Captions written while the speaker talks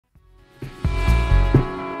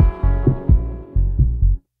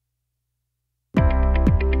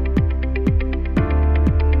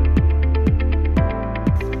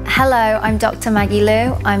Hello, I'm Dr. Maggie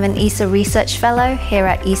Lieu. I'm an ESA Research Fellow here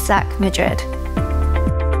at ESAC, Madrid.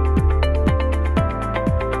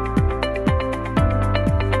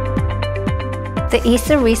 The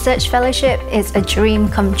ESA Research Fellowship is a dream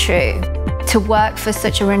come true. To work for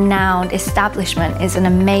such a renowned establishment is an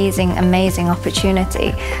amazing, amazing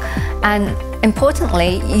opportunity. And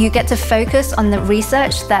importantly, you get to focus on the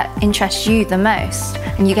research that interests you the most,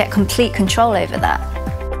 and you get complete control over that.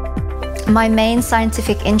 My main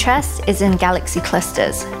scientific interest is in galaxy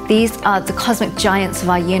clusters. These are the cosmic giants of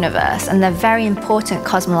our universe, and they're very important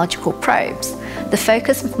cosmological probes. The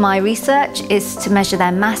focus of my research is to measure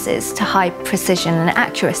their masses to high precision and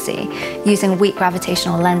accuracy using weak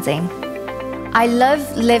gravitational lensing. I love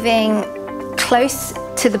living close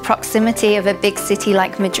to the proximity of a big city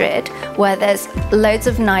like Madrid, where there's loads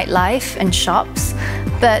of nightlife and shops,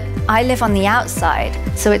 but I live on the outside,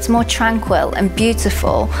 so it's more tranquil and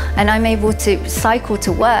beautiful, and I'm able to cycle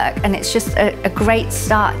to work, and it's just a great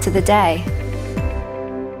start to the day.